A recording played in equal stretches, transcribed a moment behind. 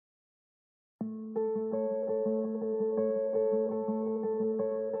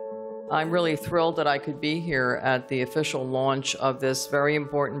I'm really thrilled that I could be here at the official launch of this very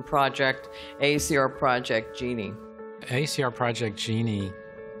important project, AACR Project GENIE. AACR Project GENIE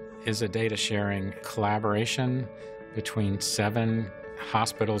is a data sharing collaboration between 7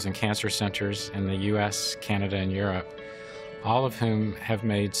 hospitals and cancer centers in the US, Canada, and Europe, all of whom have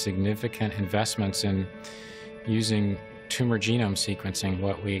made significant investments in using tumor genome sequencing,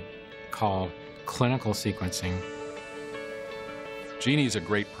 what we call clinical sequencing. GENIE is a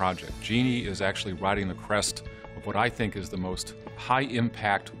great project. GENIE is actually riding the crest of what I think is the most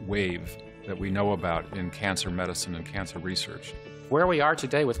high-impact wave that we know about in cancer medicine and cancer research. Where we are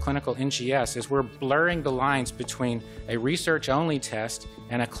today with clinical NGS is we're blurring the lines between a research-only test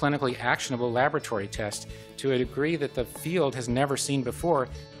and a clinically actionable laboratory test to a degree that the field has never seen before.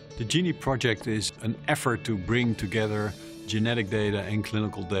 The GENIE project is an effort to bring together genetic data and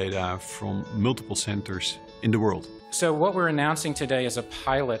clinical data from multiple centers in the world. So what we're announcing today is a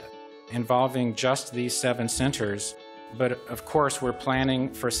pilot involving just these 7 centers. But of course, we're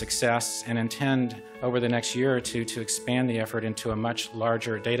planning for success and intend over the next year or two to expand the effort into a much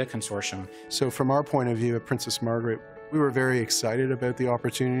larger data consortium. So from our point of view at Princess Margaret, we were very excited about the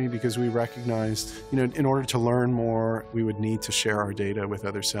opportunity because we recognized, in order to learn more, we would need to share our data with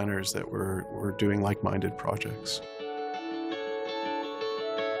other centers that were doing like-minded projects.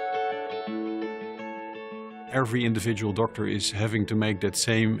 Every individual doctor is having to make that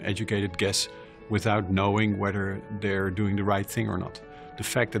same educated guess without knowing whether they're doing the right thing or not. The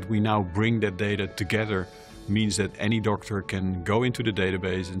fact that we now bring that data together means that any doctor can go into the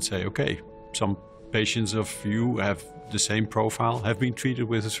database and say, okay, some patients of you have the same profile, have been treated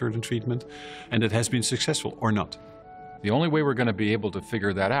with a certain treatment, and it has been successful or not. The only way we're going to be able to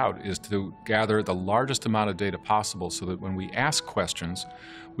figure that out is to gather the largest amount of data possible so that when we ask questions,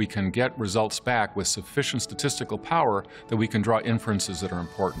 we can get results back with sufficient statistical power that we can draw inferences that are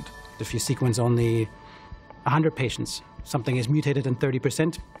important. If you sequence only 100 patients, something is mutated in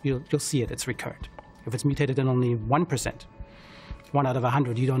 30%, you'll see it, it's recurrent. If it's mutated in only 1%, 1 out of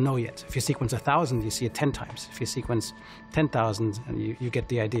 100, you don't know yet. If you sequence 1,000, you see it 10 times. If you sequence 10,000, you get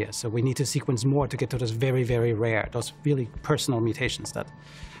the idea. So we need to sequence more to get to those very, very rare, those really personal mutations that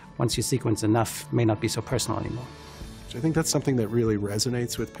once you sequence enough may not be so personal anymore. I think that's something that really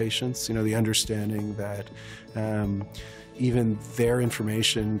resonates with patients, the understanding that even their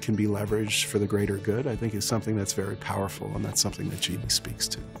information can be leveraged for the greater good, I think is something that's very powerful, and that's something that GENIE speaks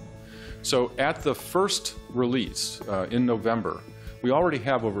to. So at the first release in November, we already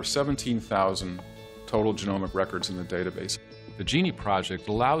have over 17,000 total genomic records in the database. The GENIE project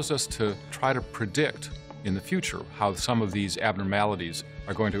allows us to try to predict in the future how some of these abnormalities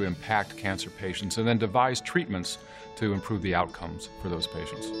are going to impact cancer patients and then devise treatments to improve the outcomes for those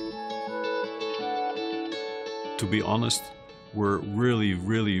patients. To be honest, we're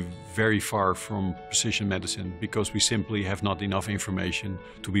really very far from precision medicine because we simply have not enough information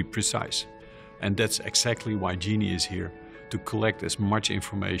to be precise. And that's exactly why GENIE is here, to collect as much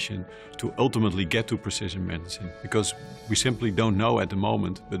information to ultimately get to precision medicine. Because we simply don't know at the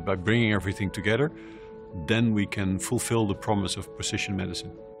moment, but by bringing everything together, then we can fulfill the promise of precision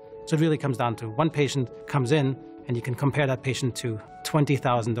medicine. So it really comes down to one patient comes in, and you can compare that patient to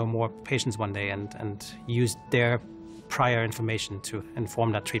 20,000 or more patients one day and use their prior information to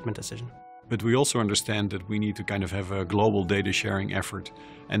inform that treatment decision. But we also understand that we need to kind of have a global data sharing effort,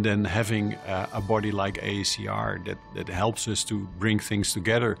 and then having a body like AACR that helps us to bring things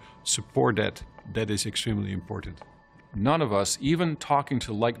together, support that is extremely important. None of us, even talking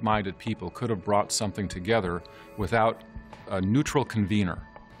to like-minded people, could have brought something together without a neutral convener.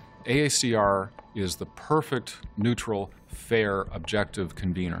 AACR is the perfect, neutral, fair, objective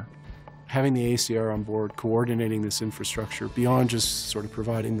convener. Having the AACR on board, coordinating this infrastructure beyond just sort of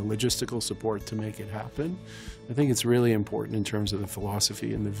providing the logistical support to make it happen, I think it's really important in terms of the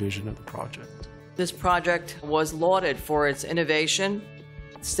philosophy and the vision of the project. This project was lauded for its innovation,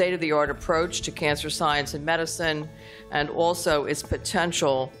 state-of-the-art approach to cancer science and medicine, and also its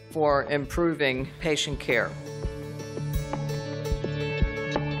potential for improving patient care.